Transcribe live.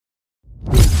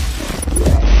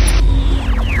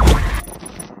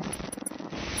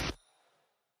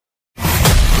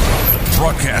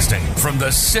Broadcasting from the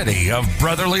city of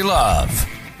brotherly love,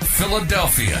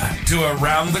 Philadelphia to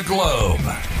around the globe.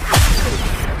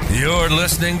 You're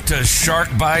listening to Shark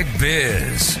Bite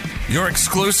Biz, your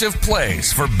exclusive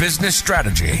place for business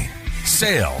strategy,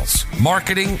 sales,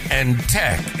 marketing, and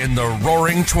tech in the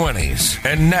roaring 20s.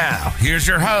 And now, here's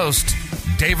your host,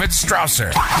 David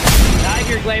Strausser. I'm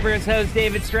your glamorous host,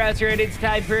 David Strausser, and it's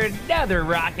time for another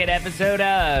rocket episode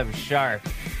of Shark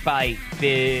Bite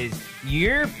Biz,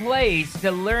 your place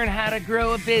to learn how to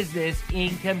grow a business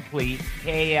in complete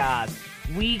chaos.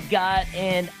 We got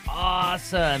an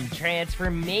awesome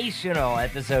transformational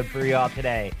episode for y'all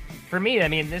today. For me, I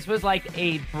mean, this was like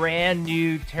a brand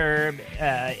new term,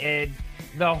 and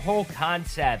the whole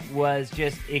concept was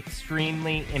just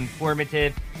extremely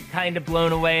informative. Kind of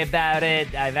blown away about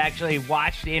it. I've actually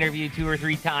watched the interview 2 or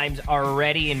 3 times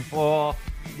already in full.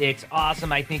 It's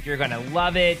awesome. I think you're going to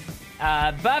love it.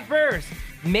 But first,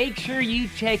 make sure you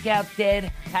check out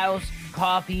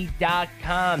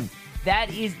deadhousecoffee.com.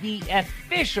 That is the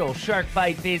official Shark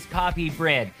Bite Biz coffee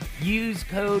brand. Use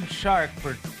code SHARK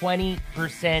for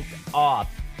 20% off.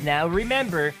 Now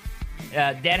remember,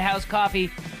 Dead House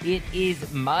Coffee, it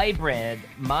is my brand,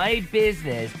 my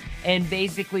business, and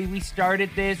basically we started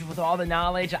this with all the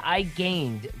knowledge I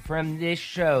gained from this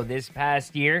show this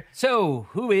past year. So,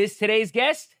 who is today's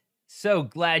guest? So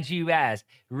glad you asked.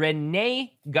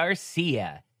 Renée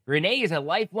Garcia. Renée is a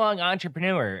lifelong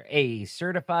entrepreneur, a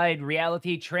certified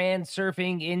reality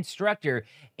transurfing instructor,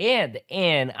 and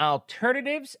an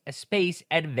alternatives space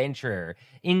adventurer.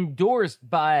 Endorsed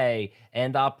by,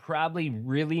 and I'll probably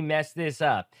really mess this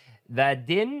up, the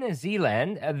Din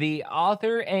Zealand, the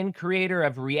author and creator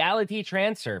of reality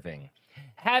transurfing.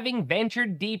 Having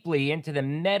ventured deeply into the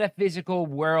metaphysical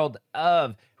world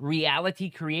of reality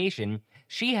creation,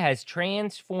 she has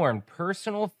transformed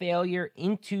personal failure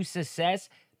into success,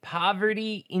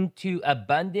 poverty into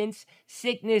abundance,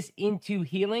 sickness into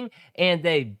healing, and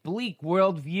a bleak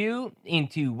worldview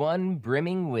into one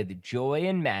brimming with joy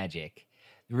and magic.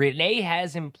 Renée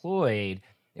has employed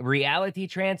reality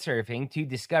transurfing to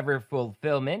discover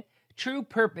fulfillment, true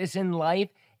purpose in life,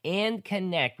 and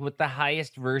connect with the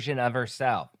highest version of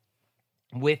herself.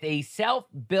 With a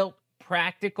self-built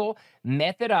practical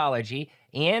methodology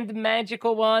and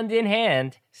magical wand in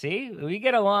hand, see, we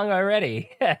get along already.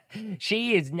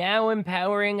 She is now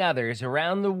empowering others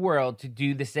around the world to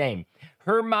do the same.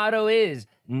 Her motto is,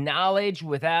 knowledge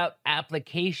without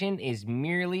application is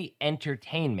merely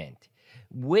entertainment.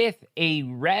 With a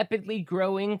rapidly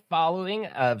growing following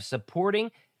of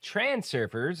supporting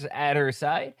transurfers at her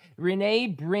side,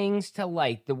 Renée brings to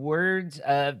light the words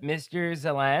of Mr.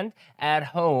 Zealand at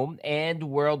home and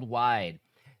worldwide.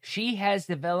 She has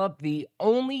developed the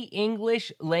only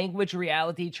English language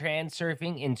reality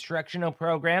transurfing instructional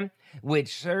program,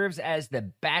 which serves as the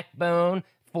backbone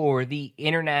for the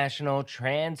International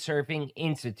Transurfing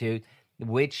Institute,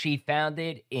 which she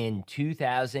founded in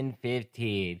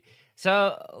 2015.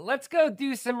 So let's go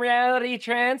do some reality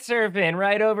transurfing.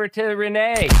 Right over to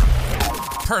Renée.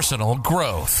 Personal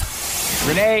growth.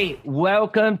 Renée,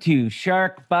 welcome to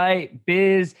Shark Bite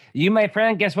Biz. You, my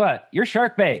friend, guess what? You're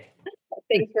Shark Bait.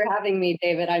 Thanks for having me,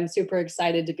 David. I'm super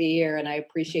excited to be here, and I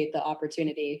appreciate the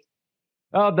opportunity.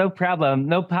 Oh, no problem.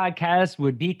 No podcast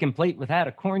would be complete without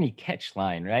a corny catch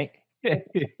line, right?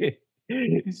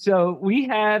 So we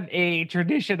have a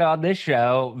tradition on this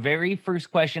show. Very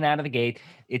first question out of the gate.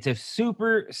 It's a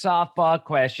super softball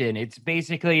question. It's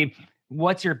basically,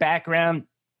 what's your background?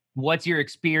 What's your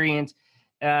experience?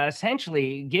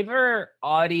 Essentially, give our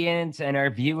audience and our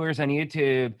viewers on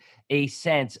YouTube a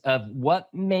sense of what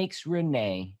makes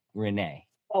Renée, Renée.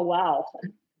 Oh, wow.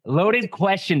 Loaded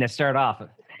question to start off with.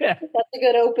 That's a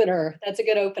good opener.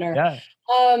 Yeah.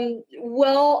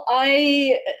 Well,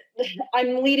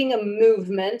 I'm leading a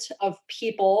movement of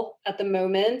people at the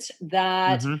moment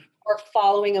that are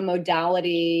following a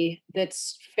modality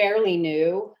that's fairly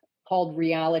new called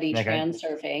reality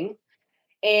transurfing.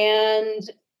 And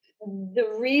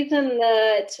the reason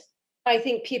that I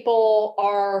think people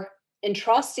are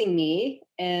entrusting me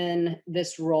in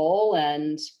this role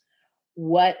and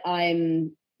what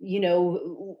I'm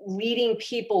leading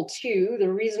people to,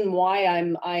 the reason why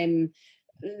I'm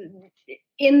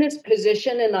in this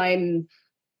position, and I'm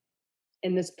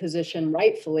in this position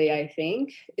rightfully, I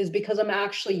think, is because I'm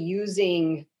actually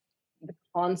using the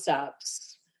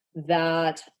concepts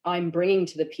that I'm bringing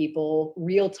to the people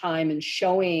real time and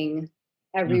showing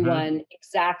everyone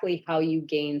exactly how you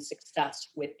gain success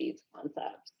with these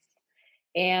concepts.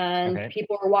 And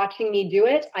people are watching me do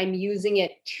it. I'm using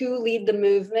it to lead the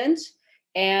movement.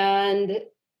 And,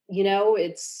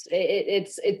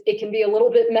 it can be a little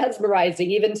bit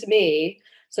mesmerizing even to me.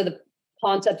 So the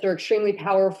concepts are extremely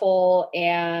powerful,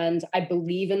 and I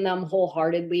believe in them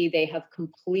wholeheartedly. They have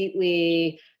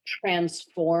completely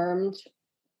transformed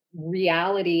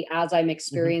reality as I'm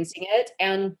experiencing it,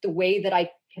 and the way that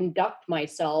I conduct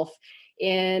myself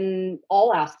in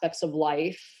all aspects of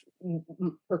life,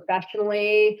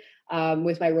 professionally,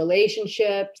 with my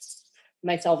relationships,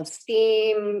 my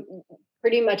self-esteem,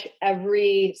 pretty much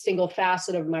every single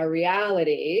facet of my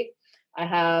reality. I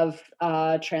have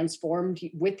transformed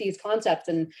with these concepts,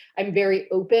 and I'm very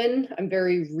open. I'm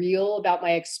very real about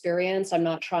my experience. I'm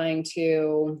not trying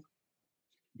to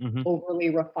overly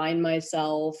refine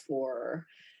myself or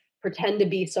pretend to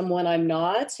be someone I'm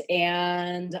not.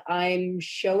 And I'm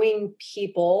showing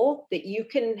people that you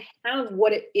can have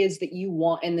what it is that you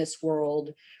want in this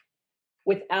world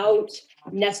without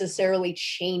necessarily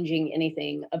changing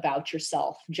anything about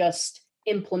yourself, just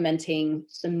implementing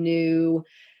some new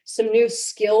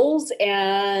skills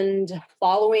and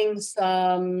following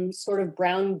some sort of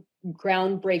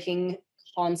groundbreaking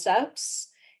concepts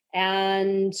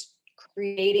and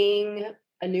creating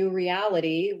a new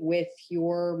reality with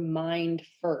your mind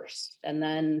first, and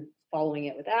then following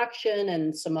it with action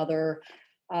and some other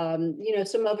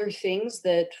some other things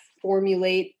that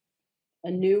formulate a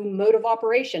new mode of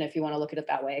operation, if you want to look at it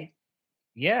that way.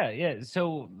 Yeah.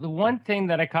 So the one thing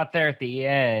that I caught there at the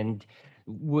end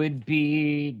would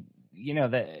be,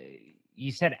 that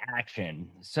you said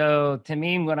action. So to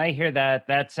me, when I hear that,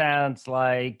 that sounds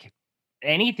like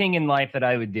anything in life that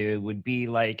I would do would be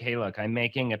like, hey, look, I'm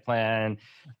making a plan.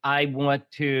 I want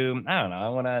to, I don't know, I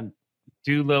want to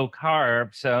do low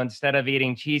carb. So instead of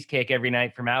eating cheesecake every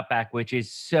night from Outback, which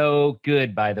is so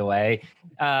good, by the way,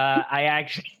 I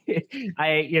actually,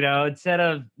 instead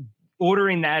of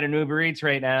ordering that in Uber Eats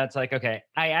right now, it's like, okay,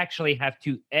 I actually have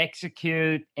to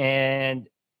execute and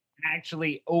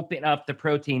actually open up the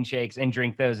protein shakes and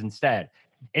drink those instead.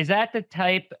 Is that the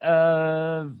type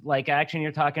of like action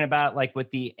you're talking about, like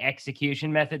with the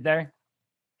execution method there?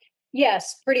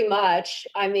 Yes, pretty much.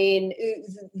 I mean,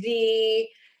 the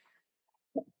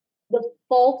the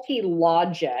faulty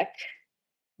logic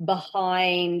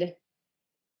behind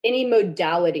any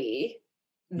modality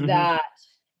Hmm. that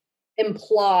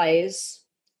implies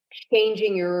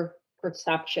changing your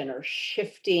perception or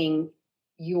shifting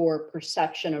your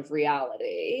perception of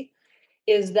reality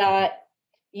is that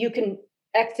you can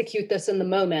execute this in the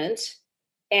moment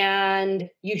and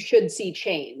you should see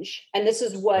change. And this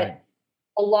is Right. what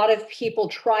a lot of people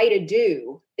try to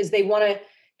do, is they want to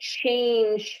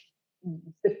change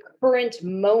the current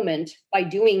moment by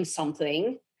doing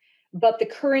something, but the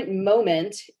current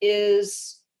moment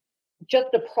is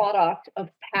just a product of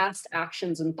past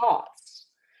actions and thoughts.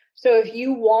 So if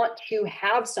you want to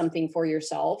have something for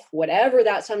yourself, whatever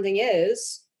that something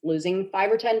is, losing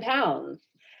 5 or 10 pounds,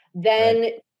 Right.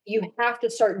 then you have to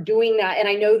start doing that. And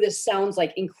I know this sounds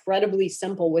like incredibly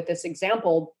simple with this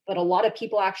example, but a lot of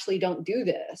people actually don't do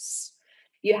this.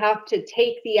 You have to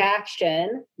take the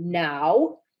action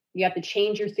now. You have to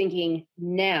change your thinking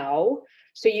now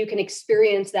so you can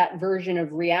experience that version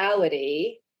of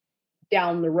reality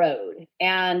down the road.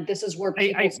 And this is where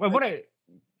people I start. want to,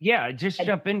 yeah, just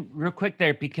jump in real quick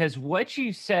there because what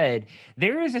you said,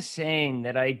 there is a saying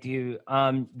that I do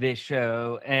on this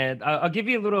show, and I'll give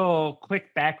you a little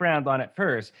quick background on it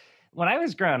first. When I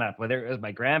was growing up, whether it was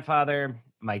my grandfather,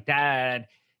 my dad,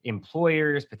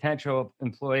 employers, potential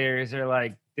employers, they're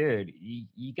like, dude,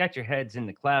 you got your heads in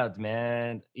the clouds,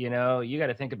 man. You got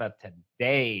to think about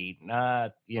today,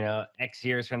 not, X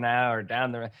years from now or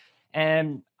down the road.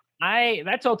 And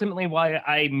that's ultimately why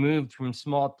I moved from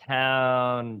small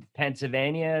town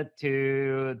Pennsylvania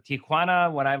to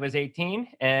Tijuana when I was 18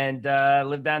 and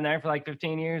lived down there for like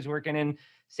 15 years working in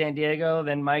San Diego,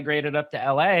 then migrated up to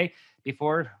LA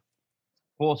before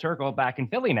full circle back in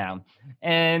Philly now.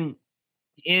 And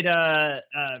it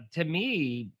to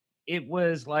me it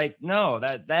was like, no,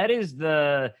 that is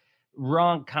the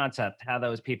wrong concept how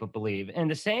those people believe.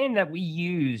 And the saying that we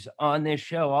use on this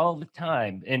show all the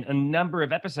time in a number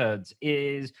of episodes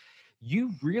is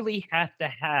you really have to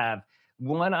have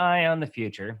one eye on the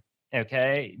future.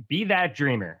 Okay, be that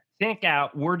dreamer, think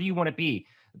out where do you want to be,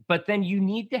 but then you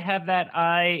need to have that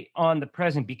eye on the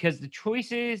present, because the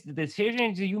choices, the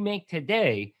decisions you make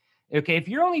today, okay, if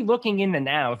you're only looking in the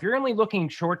now, if you're only looking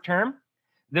short term,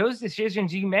 those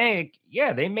decisions you make,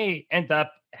 yeah, they may end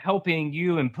up helping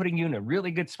you and putting you in a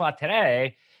really good spot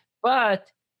today, but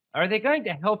are they going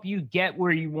to help you get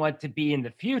where you want to be in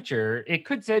the future? It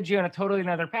could set you on a totally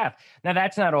another path. Now,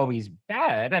 that's not always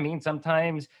bad. I mean,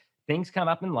 sometimes things come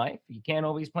up in life. You can't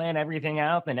always plan everything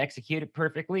out and execute it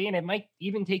perfectly, and it might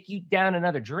even take you down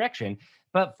another direction.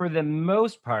 But for the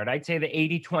most part, I'd say the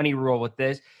 80-20 rule with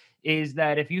this is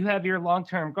that if you have your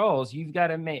long-term goals, you've got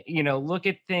to make, look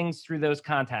at things through those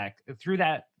through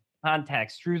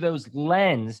those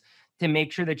lens to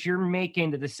make sure that you're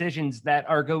making the decisions that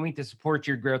are going to support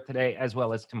your growth today as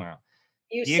well as tomorrow.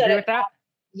 You Do you said agree it. with that?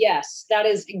 Yes, that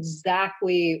is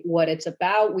exactly what it's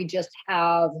about. We just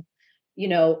have,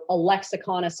 a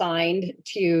lexicon assigned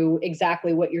to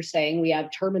exactly what you're saying. We have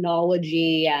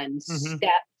terminology and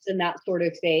steps and that sort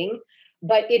of thing.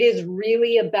 But it is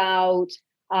really about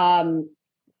the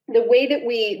way that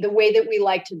we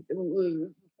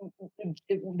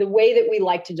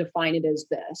like to define it is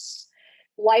this.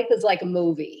 Life is like a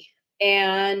movie,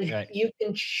 and Right. you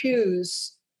can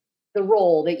choose the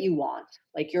role that you want.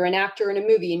 Like you're an actor in a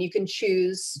movie, and you can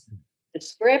choose the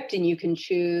script and you can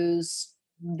choose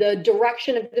the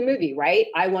direction of the movie, right?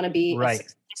 I want to be a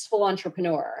successful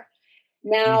entrepreneur.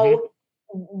 Now,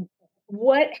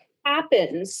 what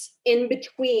happens in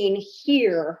between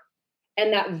here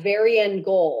and that very end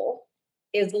goal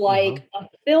is like a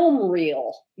film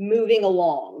reel moving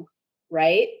along,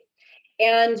 right?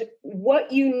 And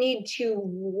what you need to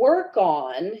work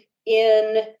on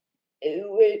in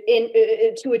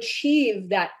to achieve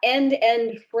that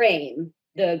end frame,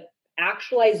 the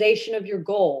actualization of your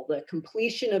goal, the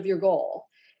completion of your goal,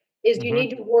 is you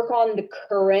need to work on the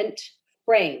current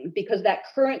frame, because that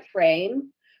current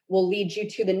frame will lead you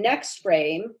to the next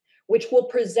frame, which will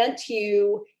present to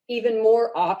you even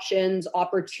more options,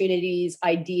 opportunities,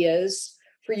 ideas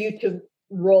for you to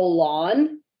roll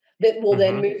on that will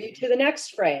then move you to the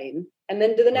next frame and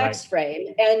then to the next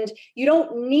frame. And you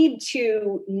don't need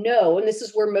to know, and this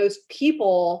is where most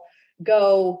people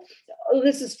go, oh,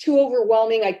 this is too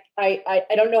overwhelming. I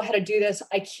don't know how to do this.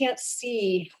 I can't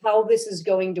see how this is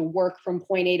going to work from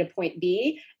point A to point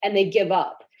B, and they give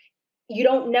up. You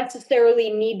don't necessarily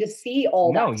need to see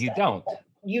all that. No, you don't.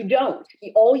 You don't.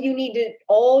 All you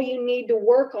need to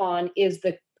work on is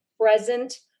the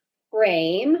present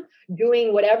frame,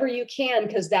 doing whatever you can,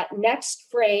 because that next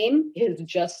frame is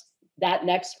just that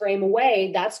next frame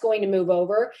away. That's going to move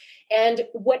over. And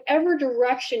whatever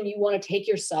direction you want to take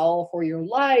yourself or your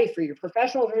life or your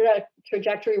professional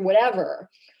trajectory, whatever,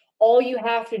 all you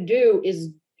have to do is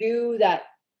do that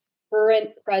current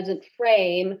present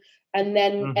frame. And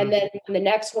then when the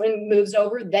next one moves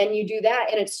over, then you do that.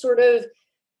 And it's sort of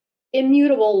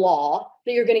immutable law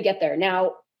that you're going to get there.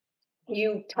 Now,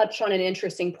 you touched on an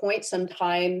interesting point.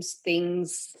 Sometimes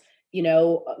things,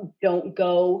 don't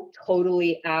go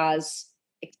totally as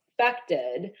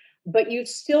expected, but you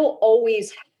still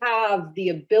always have the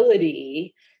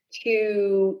ability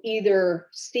to either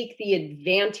seek the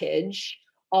advantage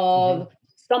of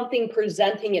something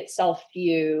presenting itself to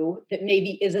you that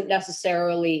maybe isn't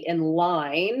necessarily in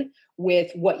line with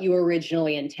what you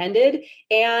originally intended.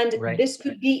 And this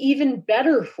could be even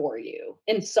better for you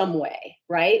in some way,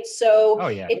 right? So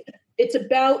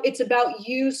it's about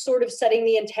you sort of setting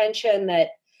the intention that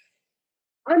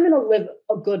I'm going to live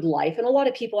a good life. And a lot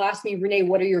of people ask me, Renee,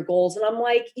 what are your goals? And I'm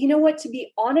like, you know what, to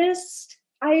be honest,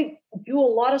 I do a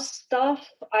lot of stuff.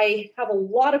 I have a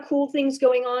lot of cool things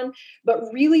going on,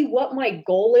 but really what my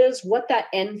goal is, what that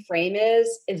end frame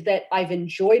is that I've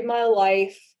enjoyed my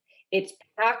life. It's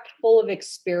packed full of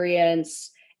experience,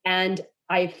 and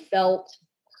I felt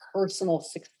personal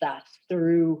success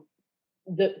through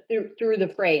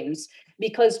the frames,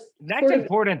 because that's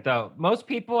important though. Most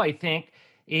people, I think,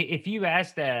 if you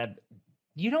ask that,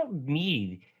 you don't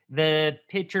need the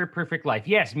picture perfect life.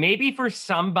 Yes, maybe for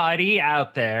somebody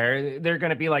out there, they're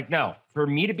going to be like, no, for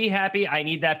me to be happy, I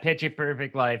need that picture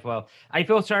perfect life. Well, I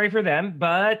feel sorry for them,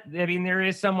 but I mean, there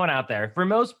is someone out there. For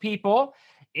most people,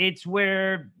 it's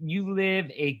where you live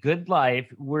a good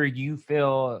life, where you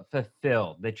feel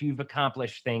fulfilled, that you've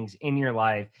accomplished things in your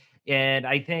life. And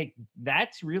I think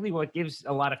that's really what gives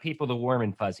a lot of people the warm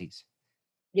and fuzzies.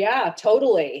 Yeah,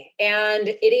 totally. And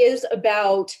it is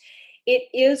about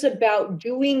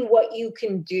doing what you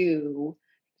can do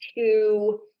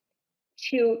to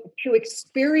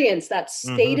experience that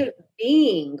state of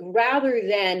being, rather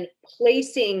than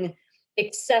placing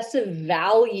excessive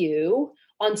value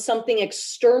on something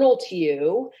external to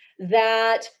you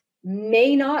that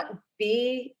may not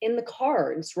be in the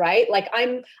cards, right? Like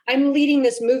I'm leading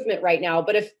this movement right now,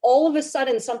 but if all of a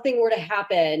sudden something were to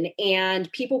happen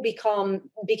and people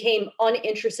became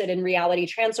uninterested in reality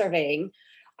transurfing,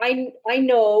 I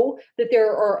know that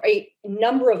there are a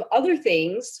number of other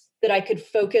things that I could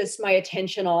focus my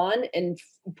attention on and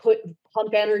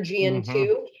pump energy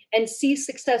into and see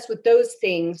success with those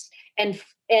things and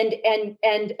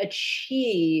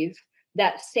achieve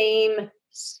that same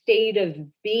state of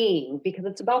being, because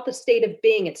it's about the state of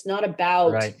being. It's not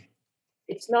about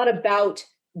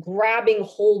grabbing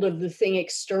hold of the thing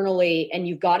externally and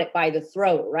you've got it by the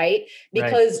throat, right? Right.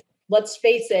 Because let's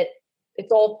face it,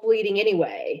 it's all fleeting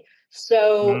anyway.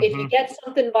 So if you get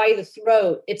something by the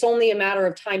throat, it's only a matter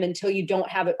of time until you don't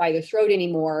have it by the throat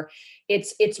anymore.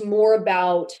 It's more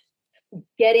about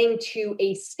getting to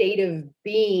a state of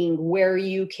being where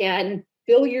you can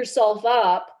fill yourself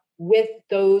up with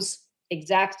those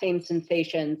exact same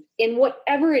sensations in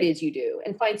whatever it is you do,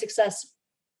 and find success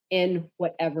in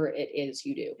whatever it is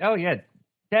you do. Oh yeah,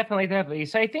 definitely.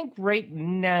 So I think right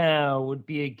now would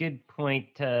be a good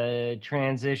point to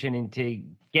transition into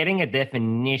getting a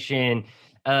definition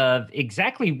of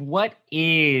exactly what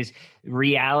is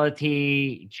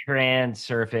reality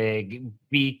transurfing,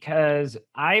 because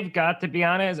I've got to be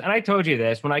honest, and I told you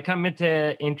this, when I come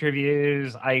into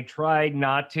interviews, I try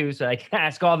not to, so I can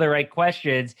ask all the right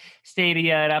questions, stating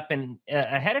it up and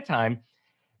ahead of time.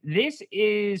 This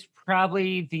is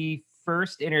probably the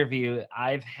first interview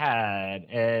I've had.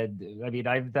 And I mean,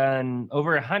 I've done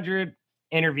over 100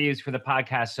 interviews for the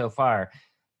podcast so far.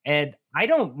 And I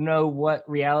don't know what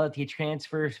reality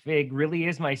transfer fig really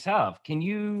is myself. Can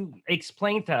you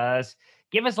explain to us,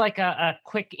 give us like a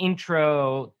quick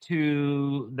intro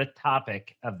to the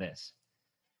topic of this?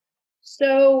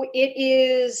 So it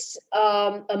is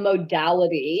a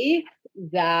modality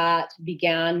that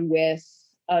began with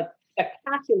a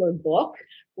spectacular book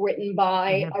written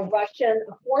by a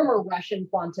former Russian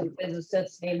quantum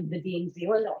physicist named Vadim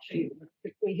Zeland. I'll show you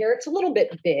quickly here. It's a little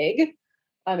bit big.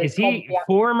 Is he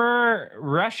former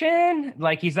Russian?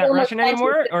 Like he's not Russian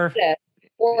anymore? Or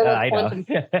former I know. quantum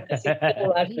physicist.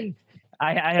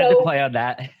 I had to play on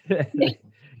that.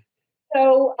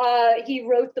 So he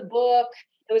wrote the book.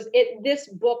 This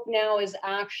book now is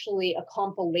actually a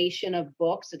compilation of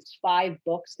books. It's 5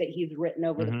 books that he's written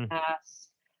over the past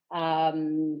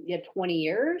 20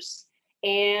 years.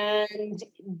 And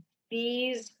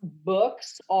these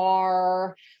books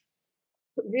are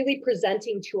really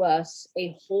presenting to us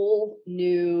a whole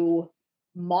new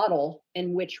model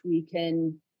in which we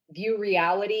can view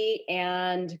reality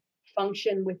and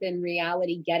function within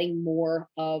reality, getting more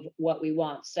of what we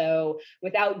want. So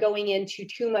without going into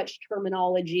too much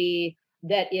terminology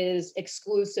that is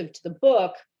exclusive to the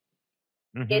book,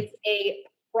 it's a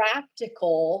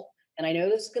practical, and I know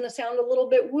this is going to sound a little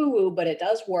bit woo-woo, but it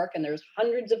does work. And there's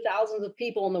hundreds of thousands of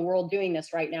people in the world doing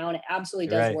this right now, and it absolutely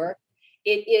does work.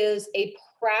 It is a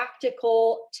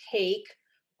practical take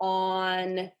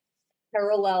on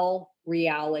parallel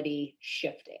reality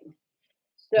shifting.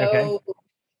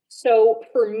 So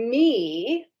for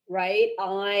me, right,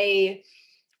 Can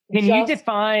you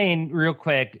define real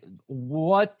quick,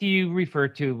 what do you refer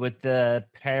to with the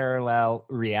parallel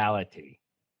reality?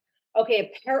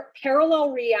 Okay, parallel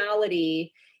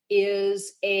reality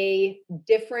is a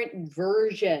different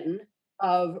version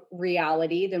of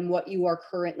reality than what you are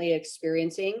currently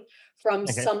experiencing, from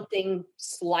something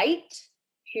slight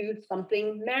to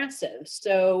something massive.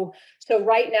 So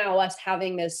right now, us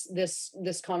having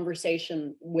this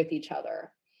conversation with each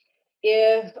other,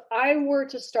 if I were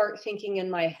to start thinking in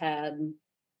my head,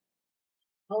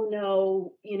 oh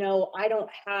no, I don't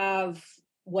have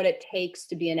what it takes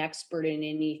to be an expert in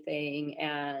anything,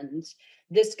 and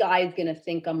this guy's going to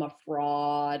think I'm a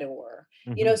fraud, or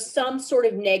some sort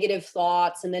of negative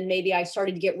thoughts, and then maybe I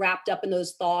started to get wrapped up in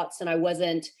those thoughts and I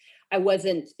wasn't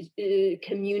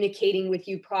communicating with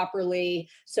you properly.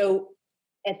 So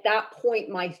at that point,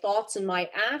 my thoughts and my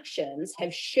actions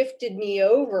have shifted me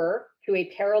over to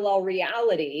a parallel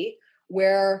reality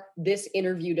where this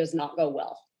interview does not go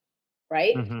well.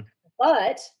 Right?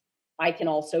 But I can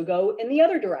also go in the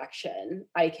other direction.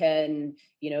 I can,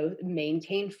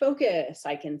 maintain focus.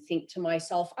 I can think to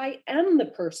myself, I am the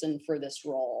person for this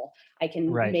role. I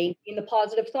can maintain the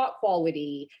positive thought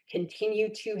quality, continue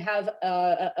to have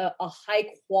a high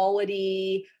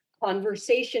quality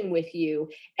conversation with you.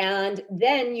 And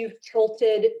then you've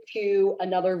tilted to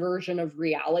another version of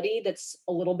reality that's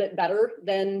a little bit better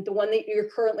than the one that you're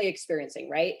currently experiencing,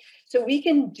 right? So we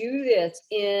can do this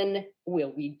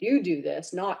we do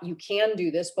this, not you can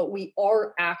do this, but we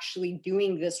are actually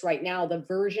doing this right now. The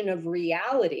version of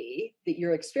reality that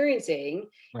you're experiencing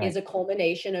is a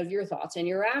culmination of your thoughts and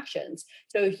your actions.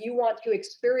 So if you want to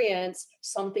experience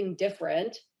something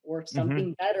different, or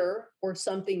something better, or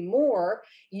something more,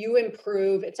 you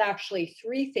improve. It's actually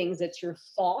 3 things. It's your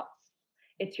thoughts,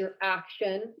 it's your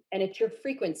action, and it's your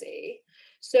frequency.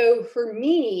 So for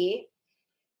me,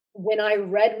 when I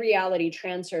read Reality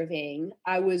Transurfing,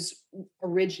 I was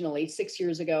originally 6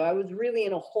 years ago, I was really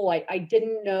in a hole. I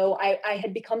didn't know, I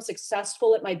had become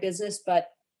successful at my business, but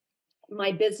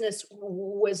my business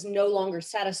was no longer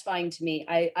satisfying to me.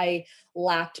 I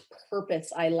lacked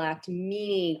purpose. I lacked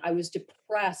meaning. I was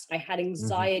depressed. I had Mm-hmm.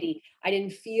 anxiety. I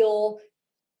didn't feel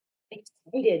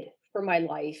excited for my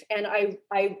life. And I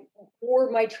for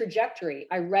my trajectory,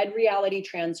 I read Reality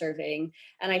Transurfing,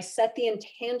 and I set the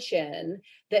intention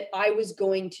that I was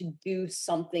going to do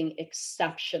something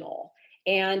exceptional.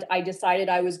 And I decided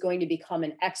I was going to become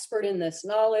an expert in this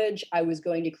knowledge. I was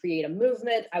going to create a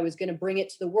movement. I was going to bring it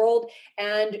to the world.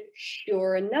 And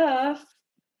sure enough,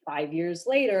 5 years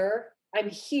later, I'm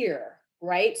here.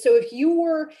 Right. So if you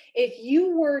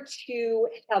were to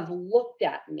have looked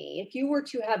at me, if you were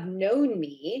to have known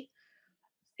me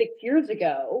 6 years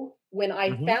ago when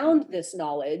I Mm-hmm. found this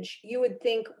knowledge, you would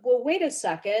think, well, wait a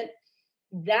second,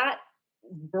 that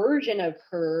version of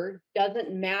her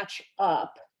doesn't match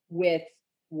up with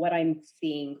what I'm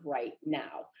seeing right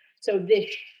now. So this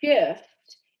shift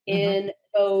Mm-hmm. in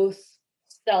both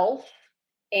self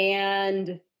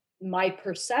and my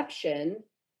perception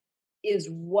is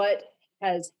what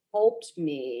has helped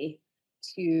me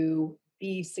to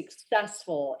be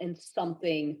successful in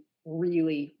something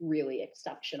really, really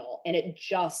exceptional. And it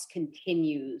just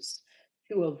continues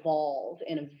to evolve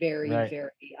in a very, Right.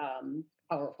 very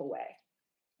powerful way.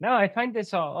 No, I find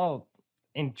this all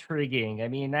intriguing. I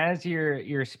mean, as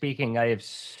you're speaking, I have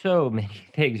so many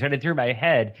things running through my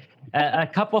head. A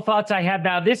couple thoughts I have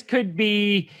now. This could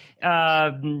be,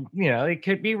 it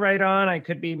could be right on. I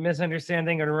could be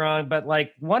misunderstanding or wrong, but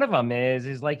like one of them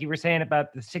is like you were saying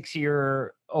about the 6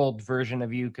 year old version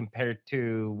of you compared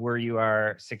to where you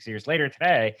are 6 years later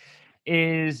today,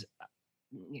 is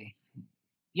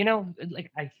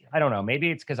like I don't know, maybe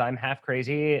it's because I'm half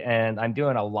crazy and I'm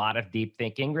doing a lot of deep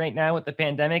thinking right now with the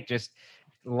pandemic, just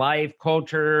life,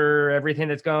 culture, everything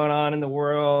that's going on in the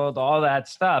world, all that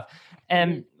stuff.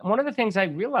 And one of the things I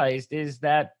realized is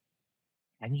that,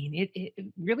 I mean, it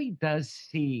really does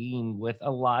seem with a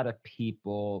lot of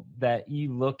people that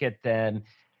you look at them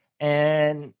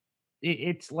and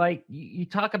it's like you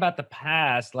talk about the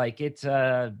past like it's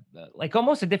like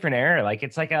almost a different era, like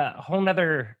it's like a whole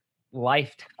nother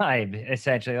lifetime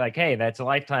essentially, like hey, that's a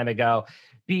lifetime ago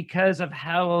because of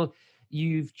how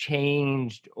you've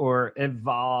changed or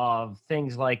evolved,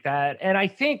 things like that. And I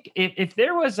think if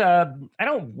there was I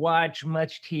don't watch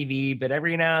much TV, but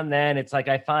every now and then it's like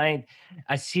I find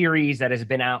a series that has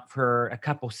been out for a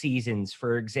couple seasons,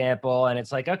 for example, and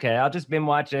it's like, okay, I'll just binge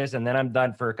watch this and then I'm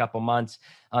done for a couple months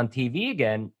on TV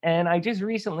again. And I just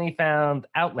recently found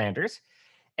Outlanders,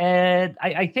 and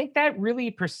I think that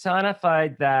really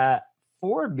personified that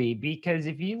for me, because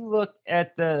if you look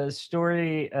at the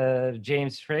story of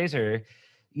James Fraser,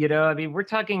 I mean, we're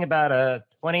talking about a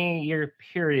 20-year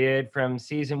period from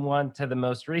season one to the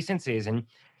most recent season.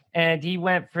 And he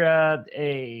went from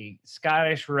a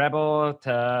Scottish rebel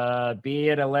to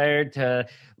being a laird to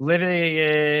living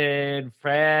in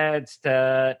France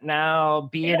to now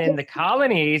being in the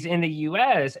colonies in the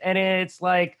US. And it's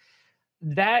like,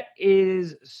 that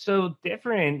is so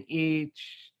different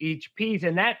each piece.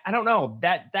 And that, I don't know,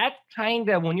 that kind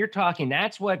of, when you're talking,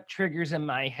 that's what triggers in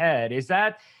my head. Is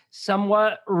that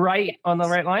somewhat right on the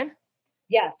right line?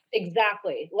 Yes,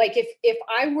 exactly. Like if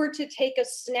I were to take a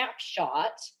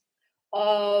snapshot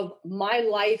of my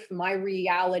life, my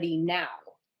reality now,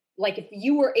 like if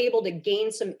you were able to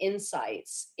gain some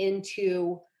insights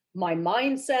into my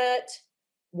mindset,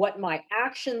 what my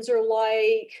actions are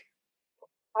like,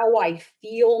 how I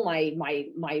feel,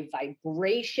 my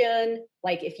vibration,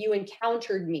 like if you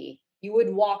encountered me, you would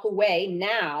walk away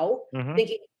now Mm-hmm.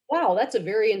 thinking, wow, that's a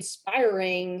very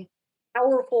inspiring,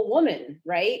 powerful woman,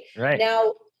 right? Right.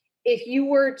 Now, if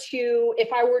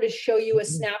I were to show you a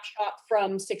snapshot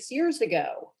from 6 years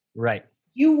ago, Right.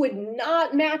 you would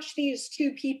not match these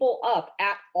two people up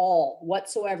at all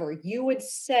whatsoever. You would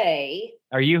say,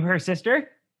 Are you her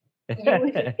sister?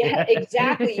 yeah,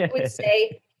 exactly. You would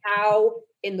say, how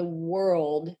in the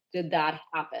world did that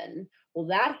happen? Well,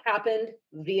 that happened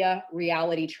via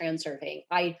reality transurfing.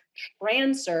 I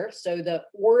transurf, so the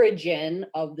origin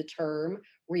of the term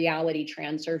reality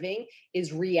transurfing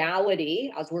is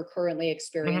reality as we're currently Mhm.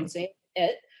 experiencing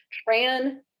it.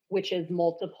 Tran, which is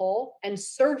multiple, and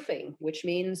surfing, which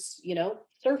means,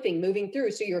 surfing, moving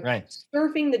through. So you're Right.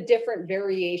 surfing the different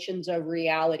variations of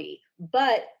reality,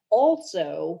 but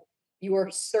also you are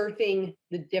surfing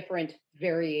the different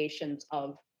variations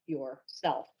of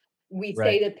yourself. We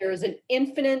Right. say that there is an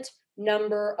infinite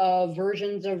number of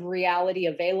versions of reality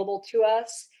available to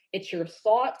us. It's your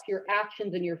thoughts, your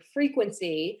actions, and your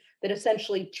frequency that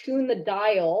essentially tune the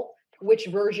dial to which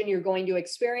version you're going to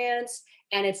experience.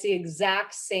 And it's the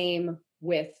exact same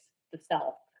with the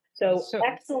self. So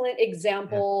excellent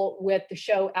example with the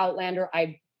show Outlander.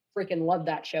 I freaking love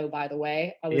that show, by the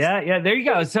way. There you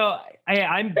go. So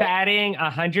I'm batting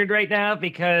 100 right now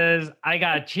because I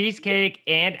got Cheesecake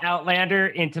and Outlander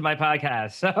into my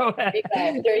podcast. So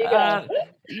there you go.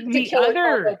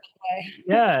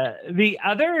 The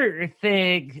other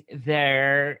thing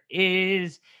there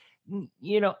is,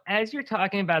 as you're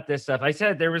talking about this stuff, I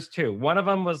said there was two. One of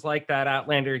them was like that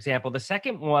Outlander example. The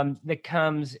second one that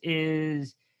comes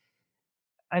is,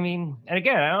 and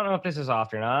again, I don't know if this is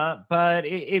off or not, but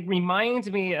it reminds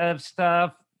me of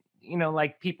stuff,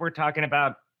 like people were talking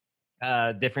about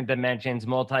different dimensions,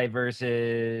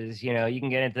 multiverses, you can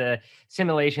get into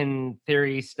simulation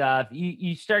theory stuff.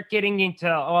 You start getting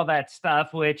into all that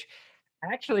stuff, which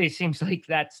actually seems like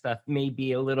that stuff may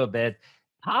be a little bit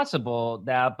possible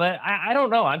now, but I don't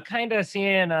know. I'm kind of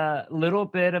seeing a little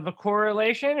bit of a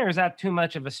correlation, or is that too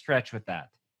much of a stretch with that?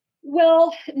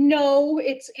 Well, no,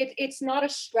 it's not a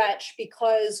stretch,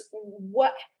 because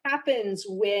what happens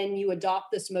when you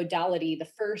adopt this modality, the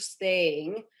first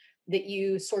thing that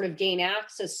you sort of gain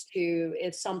access to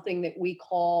is something that we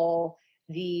call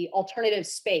the alternative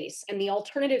space. And the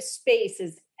alternative space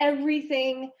is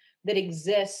everything that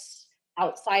exists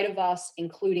outside of us,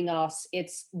 including us.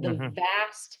 It's the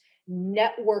vast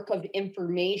network of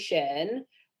information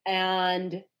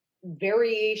and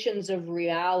variations of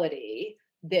reality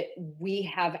that we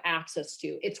have access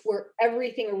to. It's where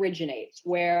everything originates,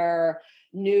 where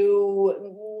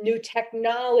new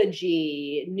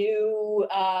technology, new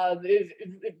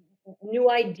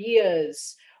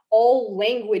ideas, all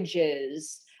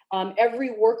languages,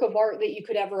 every work of art that you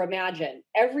could ever imagine.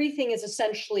 Everything is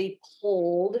essentially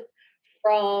pulled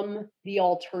from the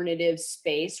alternative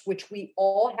space, which we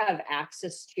all have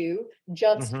access to.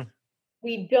 Just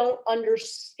we don't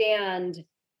understand.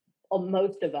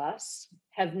 Most of us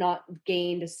have not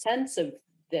gained a sense of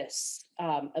this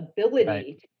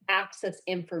ability to access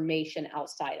information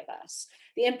outside of us.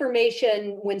 The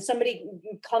information, when somebody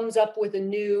comes up with a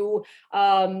new,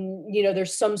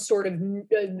 there's some sort of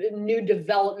new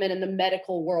development in the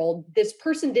medical world, this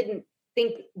person didn't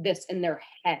think this in their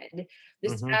head.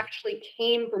 This actually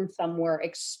came from somewhere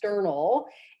external.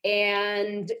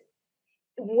 And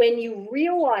when you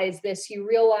realize this, you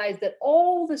realize that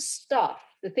all the stuff,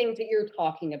 the things that you're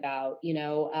talking about,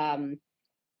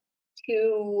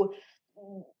 to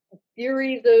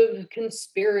theories of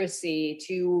conspiracy,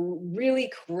 to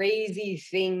really crazy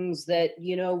things that,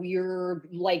 you're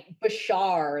like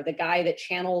Bashar, the guy that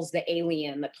channels the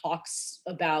alien that talks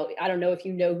about, I don't know if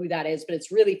you know who that is, but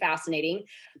it's really fascinating.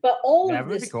 But all of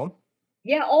this,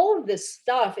 all of this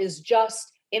stuff is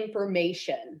just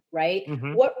information, right?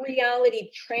 What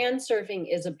reality transurfing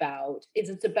is about is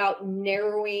it's about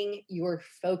narrowing your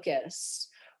focus,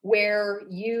 where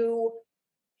you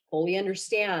fully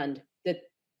understand that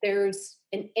there's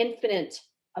an infinite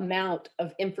amount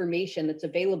of information that's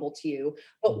available to you,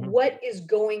 but what is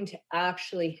going to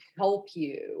actually help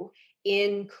you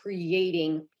in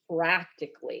creating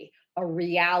practically a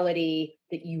reality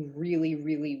that you really,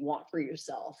 really want for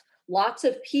yourself. Lots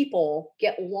of people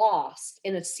get lost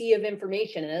in a sea of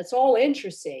information, and it's all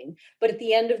interesting, but at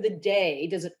the end of the day,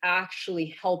 does it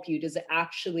actually help you? Does it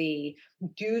actually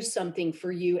do something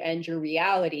for you and your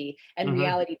reality? And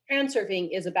reality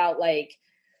transurfing is about like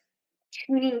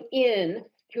tuning in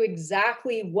to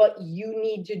exactly what you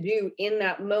need to do in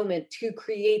that moment to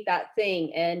create that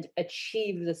thing and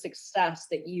achieve the success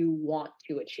that you want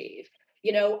to achieve.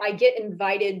 I get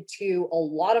invited to a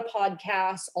lot of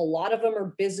podcasts. A lot of them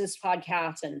are business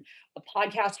podcasts and a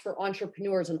podcast for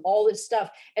entrepreneurs and all this stuff.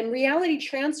 And reality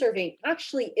transurfing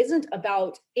actually isn't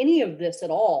about any of this at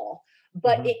all,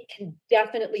 but it can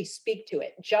definitely speak to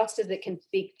it, just as it can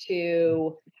speak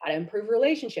to how to improve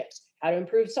relationships, how to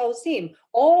improve self-esteem,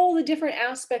 all the different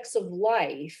aspects of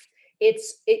life.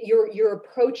 You're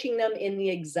approaching them in the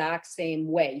exact same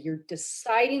way. You're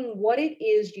deciding what it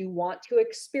is you want to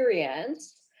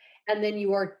experience, and then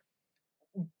you are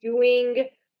doing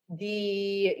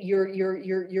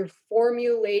you're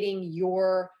formulating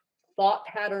your thought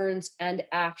patterns and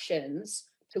actions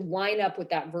to line up with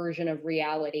that version of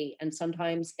reality. And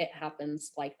sometimes it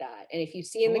happens like that. And if you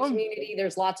see in the community,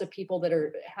 there's lots of people that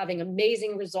are having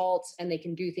amazing results, and they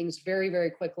can do things very, very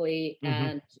quickly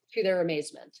and to their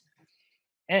amazement.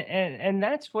 And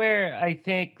that's where I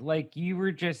think, like you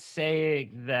were just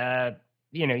saying, that,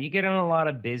 you get on a lot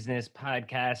of business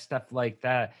podcasts, stuff like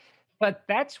that. But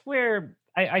that's where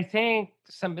I think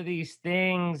some of these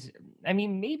things,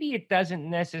 maybe it doesn't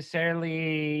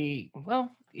necessarily, well,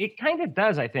 it kind of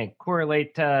does, I think,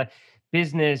 correlate to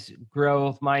business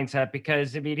growth mindset,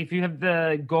 because I mean, if you have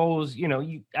the goals,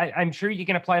 I'm sure you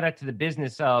can apply that to the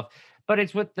business self, but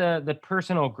it's with the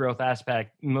personal growth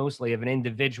aspect mostly of an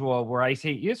individual where I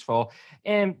see it useful.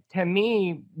 And to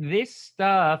me, this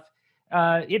stuff,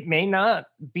 it may not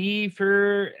be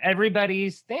for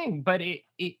everybody's thing, but it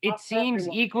Not for seems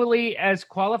everyone. equally as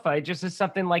qualified, just as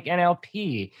something like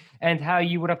NLP and how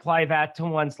you would apply that to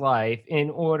one's life in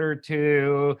order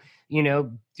to,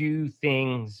 do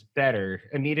things better.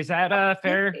 I mean, is that a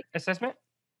fair Absolutely. assessment?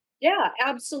 Yeah,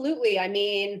 absolutely. I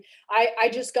mean, I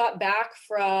just got back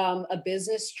from a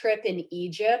business trip in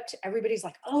Egypt. Everybody's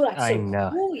like, "Oh, that's I so know.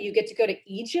 cool. You get to go to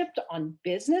Egypt on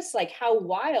business? Like how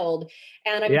wild."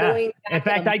 And I'm Yeah. going In back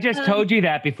in fact, a I just month. told you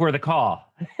that before the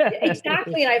call.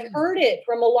 Exactly, and I've heard it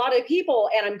from a lot of people,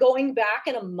 and I'm going back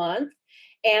in a month,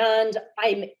 and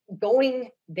I'm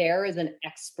going there as an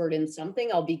expert in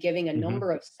something. I'll be giving a Mhm.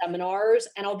 number of seminars,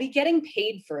 and I'll be getting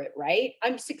paid for it, right?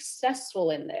 I'm successful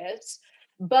in this,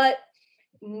 but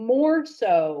more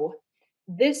so,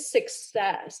 this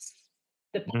success,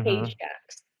 the Mhm.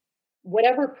 paychecks,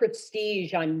 whatever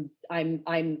prestige I'm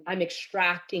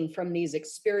extracting from these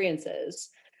experiences,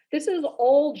 this is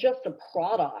all just a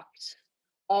product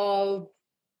of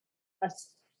a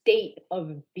state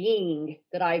of being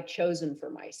that I've chosen for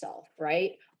myself,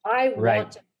 right? I Right.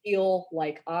 want to feel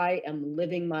like I am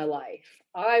living my life.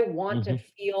 I want to Mhm.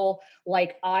 feel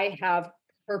like I have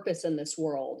purpose in this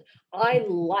world. I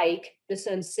like the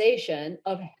sensation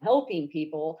of helping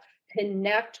people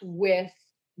connect with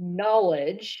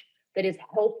knowledge that has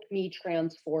helped me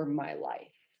transform my life.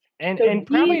 And So and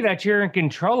probably these that you're in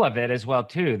control of it as well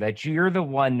too, that you're the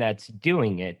one that's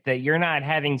doing it, that you're not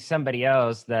having somebody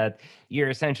else that you're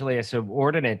essentially a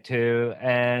subordinate to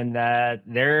and that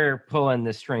they're pulling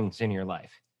the strings in your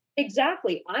life.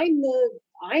 exactly. I'm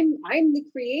the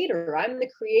creator. I'm the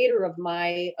creator of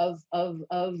my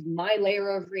my layer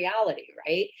of reality,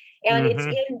 right? And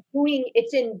Mhm.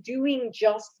 it's in doing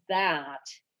just that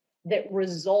that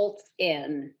results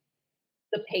in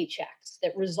the paychecks,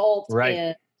 that results Right.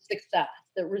 in success,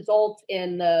 that results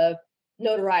in the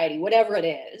notoriety, whatever it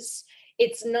is.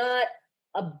 It's not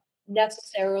a,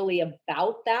 necessarily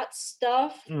about that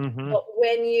stuff, Mhm. but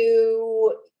when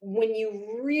you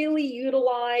really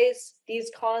utilize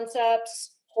these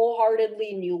concepts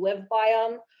wholeheartedly and you live by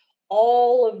them,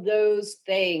 all of those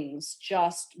things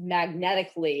just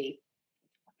magnetically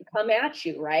come at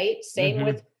you, right? Same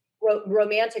with Mhm.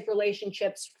 romantic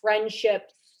relationships,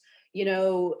 friendships,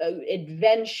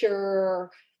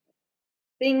 adventure,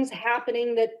 things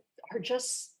happening that are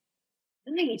just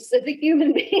nice as a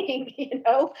human being,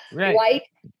 Right. like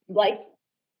like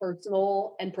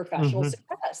personal and professional Mhm.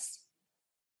 success.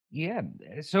 Yeah.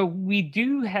 So we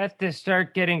do have to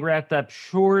start getting wrapped up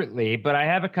shortly, but I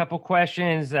have a couple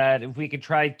questions that if we could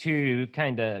try to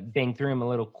kind of bang through them a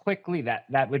little quickly,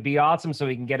 that would be awesome so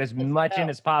we can get as Let's much in go.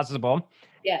 as possible.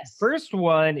 Yes. First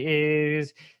one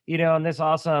is, on this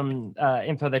awesome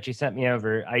info that you sent me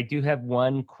over, I do have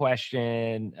one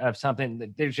question of something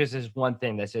that there's just this one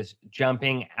thing that's just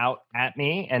jumping out at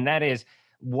me, and that is,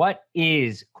 what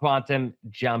is quantum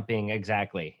jumping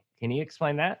exactly? Can you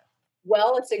explain that?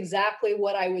 Well, it's exactly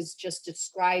what I was just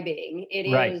describing.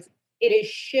 Right. It is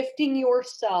shifting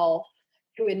yourself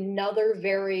to another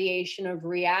variation of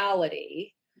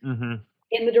reality Mm-hmm.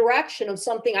 in the direction of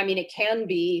something. I mean, it can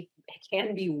be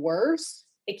worse,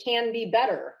 it can be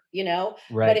better, but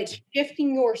Right. it's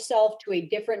shifting yourself to a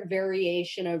different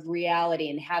variation of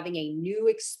reality and having a new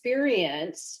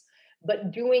experience, but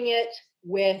doing it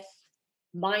with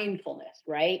mindfulness,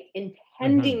 right? Mm-hmm.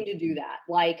 Intending to do that.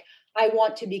 Like, I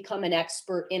want to become an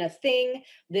expert in a thing.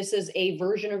 This is a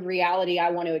version of reality I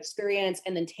want to experience,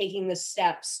 and then taking the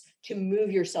steps to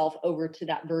move yourself over to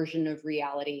that version of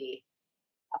reality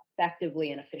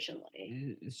effectively and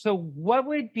efficiently. So, what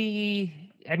would be?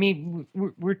 I mean,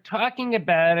 we're talking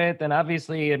about it, and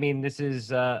obviously, I mean, this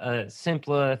is a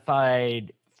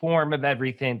simplified form of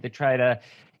everything to try to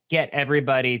get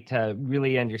everybody to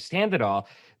really understand it all.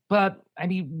 But I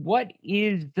mean, what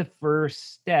is the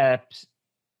first steps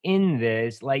in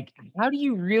this? Like, how do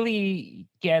you really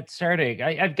get started?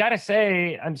 I've got to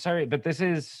say, I'm sorry, but this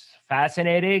is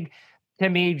fascinating to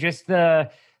me. Just the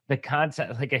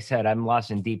concept, like I said, I'm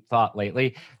lost in deep thought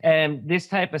lately, and this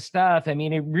type of stuff. I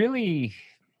mean, it really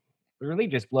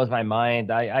just blows my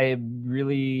mind. I am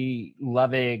really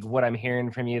loving what I'm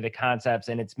hearing from you, the concepts,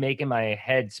 and it's making my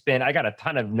head spin. I got a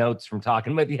ton of notes from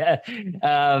talking with you,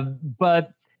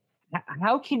 but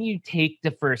how can you take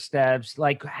the first steps?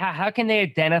 Like, how can they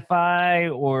identify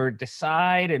or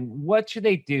decide, and what should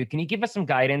they do? Can you give us some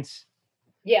guidance?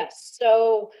 Yes.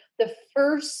 So the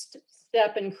first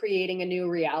step in creating a new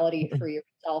reality for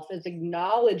yourself is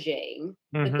acknowledging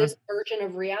that this version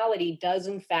of reality does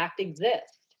in fact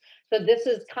exist. So this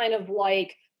is kind of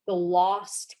like the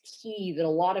lost key that a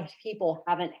lot of people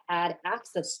haven't had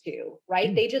access to,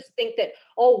 right? They just think that,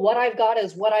 oh, what I've got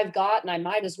is what I've got and I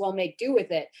might as well make do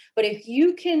with it. But if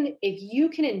you can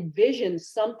envision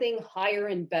something higher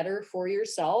and better for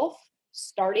yourself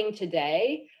starting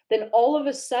today, then all of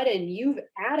a sudden you've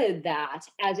added that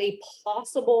as a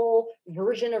possible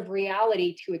version of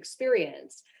reality to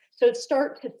experience. So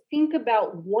start to think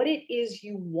about what it is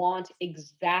you want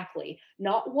exactly,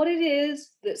 not what it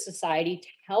is that society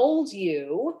tells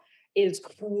you is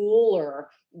cool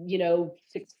or,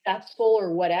 successful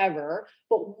or whatever,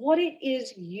 but what it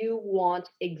is you want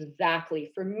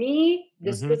exactly. For me,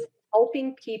 this was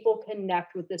helping people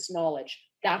connect with this knowledge.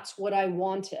 That's what I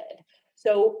wanted.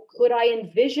 So could I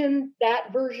envision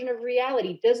that version of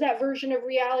reality? Does that version of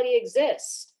reality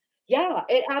exist? Yeah,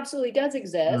 it absolutely does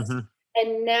exist.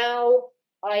 And now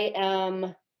I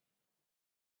am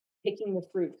picking the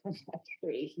fruit from that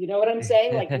tree. You know what I'm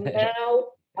saying? Like now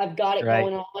I've got it Right.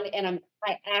 going on and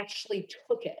I actually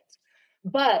took it.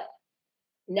 But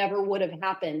never would have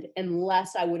happened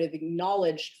unless I would have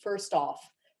acknowledged first off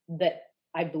that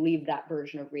I believe that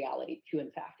version of reality to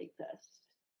in fact exist.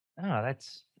 Oh,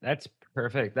 that's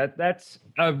perfect. That's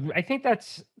I think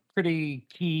that's pretty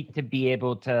key to be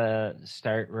able to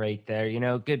start right there.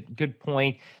 Good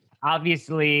point.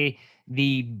 Obviously,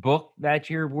 the book that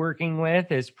you're working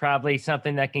with is probably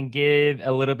something that can give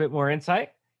a little bit more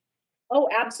insight. Oh,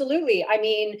 absolutely. I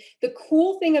mean, the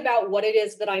cool thing about what it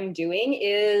is that I'm doing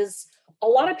is a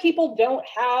lot of people don't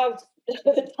have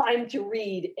the time to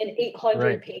read an 800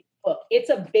 Right. page book.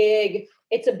 It's a big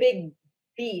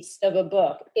beast of a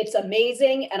book. It's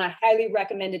amazing and I highly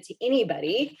recommend it to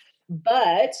anybody.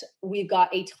 But we've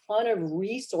got a ton of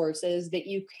resources that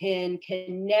you can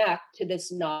connect to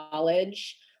this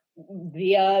knowledge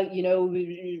via,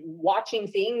 watching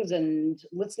things and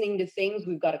listening to things.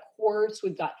 We've got a course,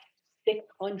 we've got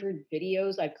 600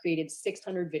 videos. I've created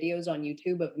 600 videos on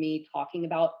YouTube of me talking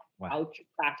about Wow. how to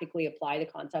practically apply the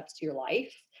concepts to your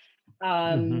life.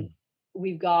 Mhm.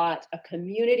 We've got a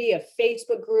community, a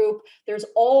Facebook group. There's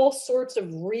all sorts of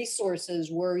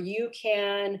resources where you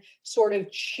can sort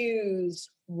of choose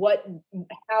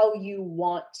how you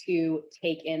want to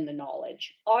take in the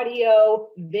knowledge. Audio,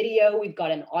 video, we've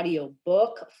got an audio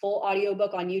book, full audio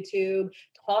book on YouTube,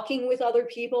 talking with other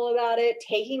people about it,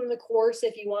 taking the course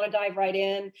if you want to dive right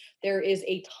in. There is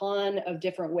a ton of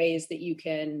different ways that you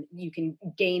can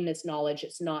gain this knowledge.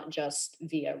 It's not just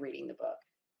via reading the book.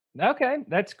 Okay,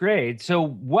 that's great. So,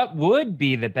 what would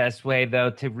be the best way, though,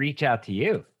 to reach out to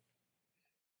you?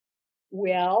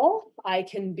 Well, I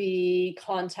can be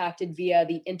contacted via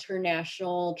the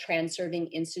International Transurfing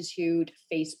Institute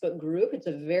Facebook group. It's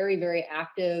a very, very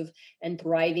active and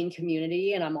thriving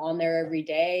community, and I'm on there every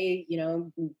day,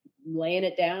 laying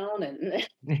it down and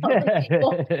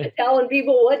telling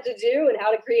people what to do and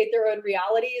how to create their own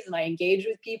realities. And I engage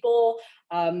with people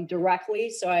directly,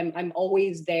 so I'm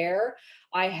always there.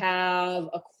 I have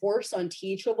a course on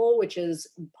Teachable, which is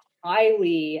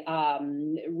highly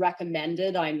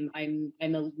recommended. I'm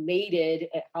elated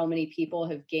at how many people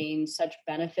have gained such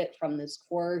benefit from this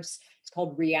course. It's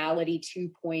called Reality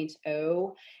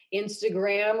 2.0.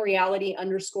 Instagram,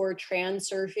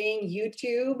 reality_transurfing.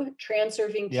 YouTube,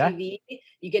 Transurfing Yeah. TV.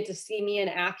 You get to see me in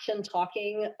action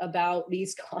talking about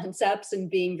these concepts and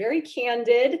being very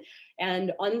candid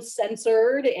and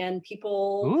uncensored, and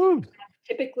people Ooh.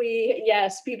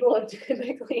 people have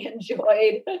typically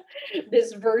enjoyed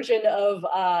this version of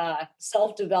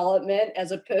self-development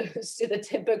as opposed to the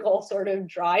typical sort of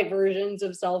dry versions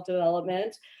of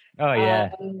self-development. Oh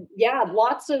yeah. Yeah,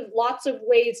 lots of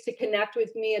ways to connect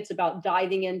with me. It's about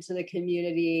diving into the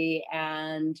community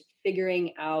and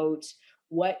figuring out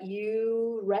what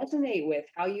you resonate with,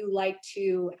 how you like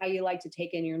to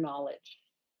take in your knowledge.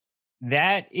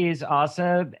 That is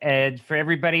awesome. And for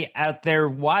everybody out there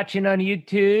watching on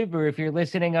YouTube, or if you're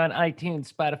listening on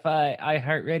iTunes, Spotify,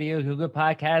 iHeartRadio, Google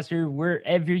Podcasts, or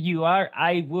wherever you are,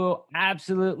 I will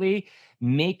absolutely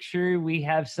make sure we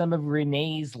have some of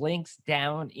Renee's links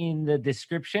down in the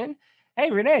description. Hey,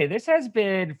 Renee, this has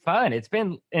been fun. It's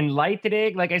been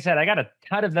enlightening. Like I said, I got a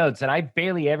ton of notes and I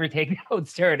barely ever take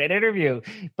notes during an interview,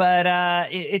 but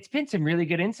it's been some really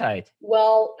good insight.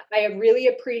 Well, I really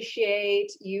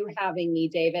appreciate you having me,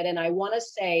 David. And I want to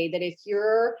say that if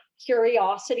your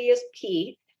curiosity is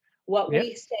piqued, What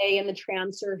we say in the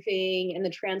transurfing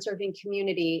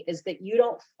community is that you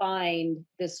don't find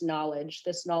this knowledge.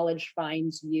 This knowledge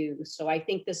finds you. So I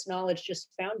think this knowledge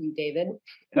just found you, David.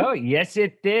 Oh, yes,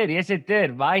 it did. Yes, it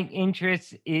did. My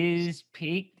interest is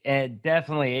piqued, and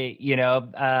definitely,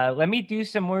 let me do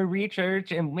some more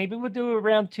research, and maybe we'll do a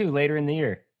round 2 later in the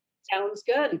year. Sounds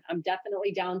good. I'm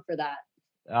definitely down for that.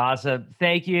 Awesome.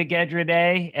 Thank you again,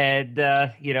 Renee, and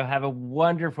have a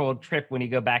wonderful trip when you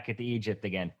go back to Egypt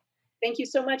again. Thank you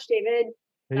so much, David.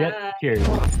 Yep. Cheers.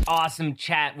 Awesome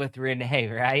chat with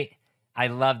Renee, right? I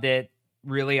loved it.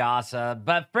 Really awesome.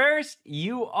 But first,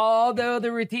 you all know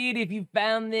the routine. If you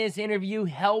found this interview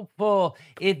helpful,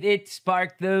 if it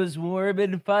sparked those warm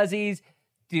and fuzzies,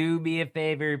 do me a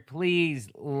favor. Please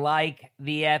like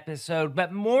the episode.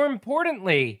 But more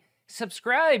importantly,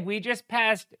 subscribe. We just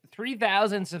passed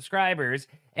 3,000 subscribers,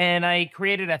 and I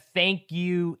created a thank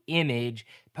you image,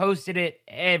 posted it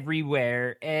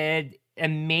everywhere, and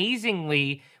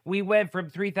amazingly, we went from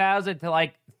 3,000 to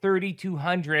like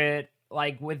 3,200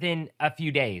 like within a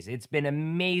few days. It's been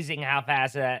amazing how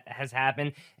fast that has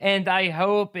happened, and I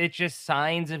hope it's just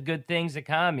signs of good things to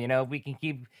come. We can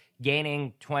keep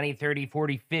gaining 20, 30,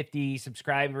 40, 50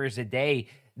 subscribers a day.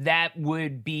 That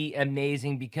would be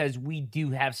amazing, because we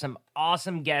do have some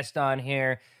awesome guests on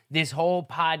here. This whole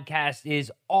podcast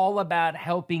is all about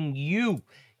helping you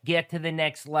get to the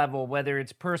next level, whether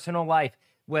it's personal life,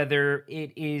 whether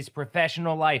it is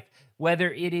professional life,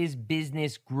 whether it is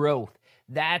business growth.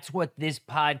 That's what this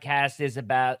podcast is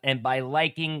about. And by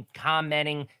liking,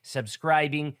 commenting,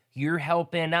 subscribing, you're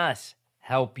helping us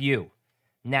help you.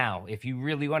 Now, if you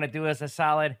really want to do us a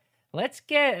solid, let's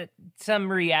get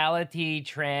some reality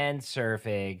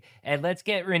transurfing, and let's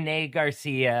get Renee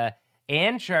Garcia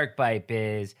and Shark Bite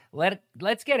Biz.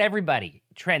 Let's get everybody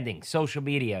trending social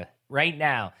media right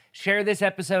now. Share this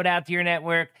episode out to your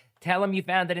network. Tell them you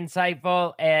found it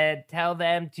insightful, and tell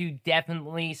them to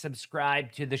definitely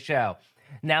subscribe to the show.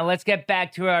 Now let's get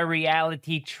back to our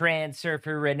reality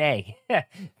transurfer, Renee.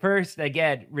 First,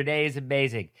 again, Renee is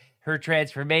amazing. Her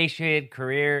transformation,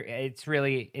 career, it's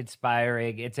really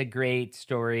inspiring. It's a great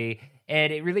story.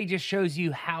 And it really just shows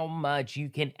you how much you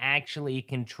can actually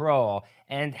control,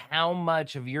 and how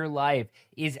much of your life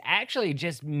is actually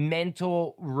just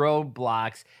mental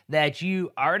roadblocks that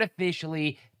you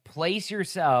artificially place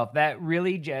yourself that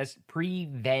really just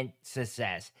prevent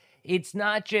success. It's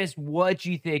not just what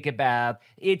you think about,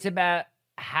 it's about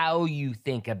how you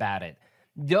think about it.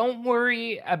 Don't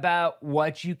worry about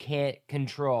what you can't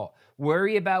control.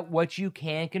 Worry about what you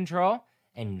can control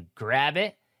and grab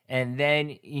it. And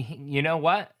then, you know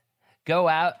what? Go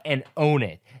out and own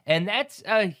it. And that's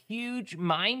a huge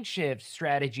mind shift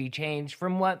strategy change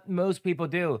from what most people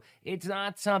do. It's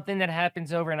not something that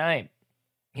happens overnight.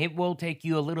 It will take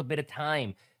you a little bit of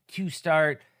time to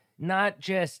start not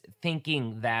just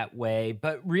thinking that way,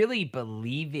 but really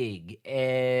believing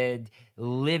and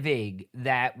living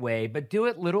that way. But do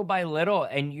it little by little,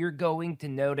 and you're going to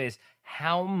notice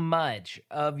how much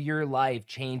of your life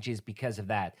changes because of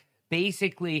that.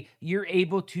 Basically, you're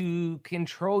able to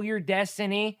control your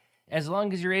destiny as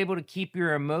long as you're able to keep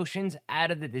your emotions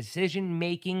out of the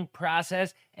decision-making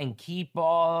process and keep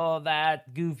all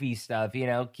that goofy stuff,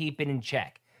 keep it in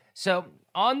check. So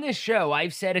on this show,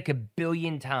 I've said it a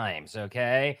billion times,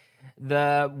 okay?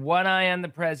 The one eye on the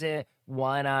present,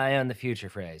 one eye on the future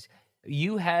phrase.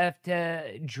 You have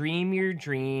to dream your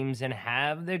dreams and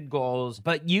have the goals,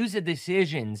 but use the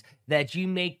decisions that you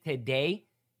make today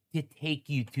to take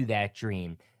you to that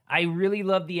dream. I really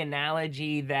love the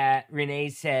analogy that Renee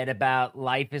said about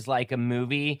life is like a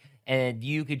movie, and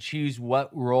you could choose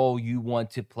what role you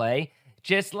want to play.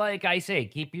 Just like I say,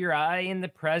 keep your eye in the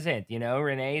present.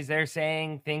 Renee's there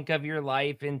saying, think of your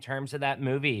life in terms of that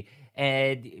movie.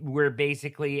 And we're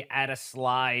basically at a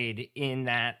slide in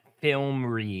that film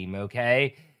ream,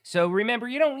 okay? So remember,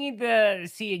 you don't need to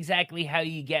see exactly how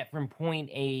you get from point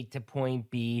A to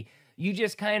point B. You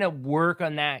just kind of work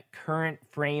on that current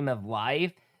frame of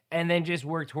life, and then just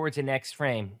work towards the next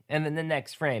frame, and then the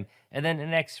next frame, and then the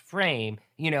next frame.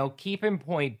 Keeping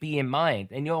point B in mind,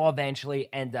 and you'll eventually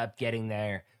end up getting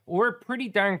there, or pretty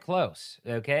darn close,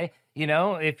 okay?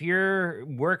 If you're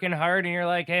working hard and you're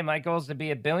like, hey, my goal is to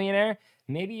be a billionaire,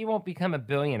 maybe you won't become a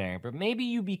billionaire, but maybe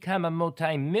you become a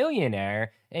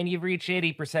multi-millionaire and you've reached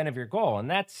 80% of your goal,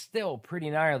 and that's still pretty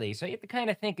gnarly. So you have to kind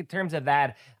of think in terms of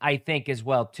that, I think, as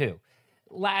well, too.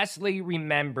 Lastly,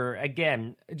 remember,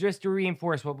 again, just to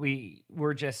reinforce what we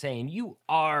were just saying, you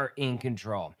are in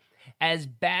control. As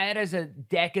bad as a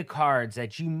deck of cards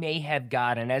that you may have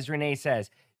gotten, as Renee says,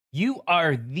 you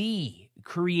are the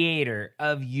creator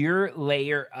of your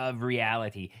layer of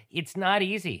reality. It's not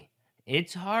easy.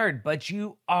 It's hard, but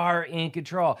you are in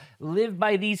control. Live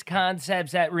by these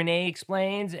concepts that Renee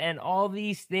explains, and all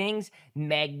these things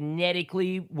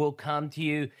magnetically will come to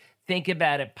you. Think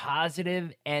about it.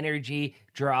 Positive energy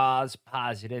draws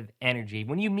positive energy.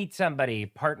 When you meet somebody,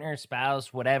 partner,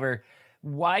 spouse, whatever,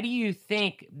 why do you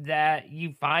think that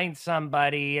you find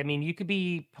somebody? I mean, you could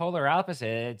be polar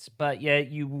opposites, but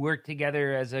yet you work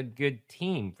together as a good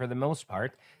team for the most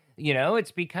part.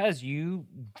 It's because you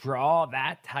draw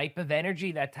that type of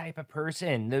energy, that type of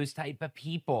person, those type of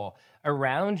people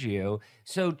around you.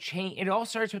 So it all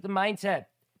starts with the mindset.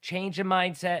 Change the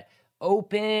mindset.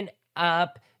 Open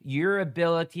up your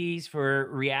abilities for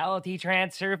reality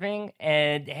transurfing.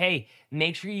 And hey,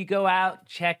 make sure you go out,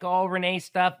 check all Renee's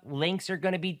stuff. Links are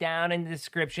going to be down in the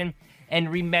description. And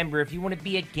remember, if you want to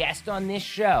be a guest on this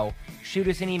show, shoot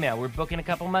us an email. We're booking a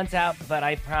couple months out, but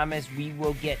I promise we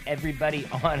will get everybody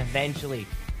on eventually.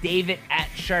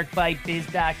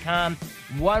 David@sharkbitebiz.com.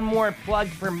 One more plug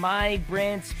for my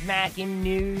brand smacking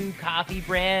new coffee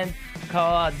brand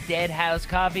called Dead House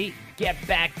Coffee. Get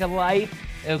back to life.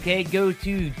 Okay, go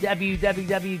to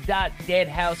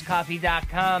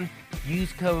www.deadhousecoffee.com.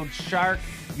 Use code SHARK.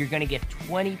 You're going to get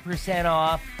 20%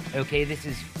 off. Okay, this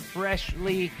is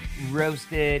freshly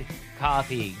roasted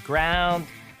coffee. Ground,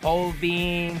 whole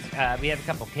beans. We have a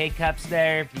couple K-Cups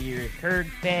there if you're a Kurd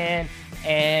fan.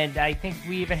 And I think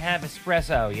we even have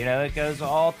espresso. It goes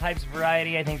all types of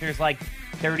variety. I think there's like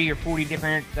 30 or 40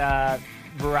 different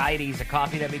varieties of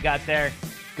coffee that we got there.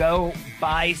 Go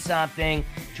buy something,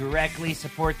 directly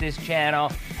support this channel,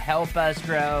 help us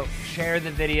grow, share the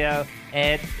video,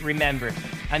 and remember,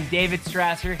 I'm David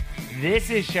Strasser. This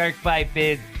is Shark Bite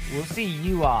Biz. We'll see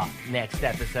you all next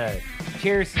episode.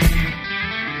 Cheers.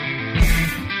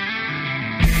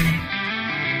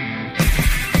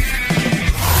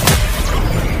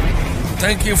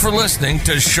 Thank you for listening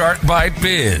to Shark Bite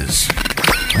Biz.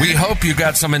 We hope you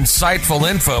got some insightful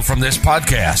info from this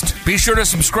podcast. Be sure to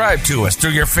subscribe to us through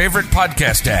your favorite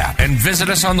podcast app and visit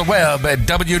us on the web at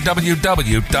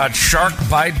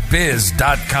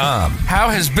www.sharkbitebiz.com. How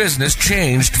has business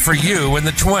changed for you in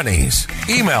the 20s?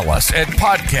 Email us at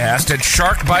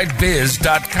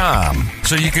podcast@sharkbitebiz.com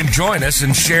so you can join us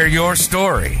and share your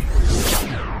story.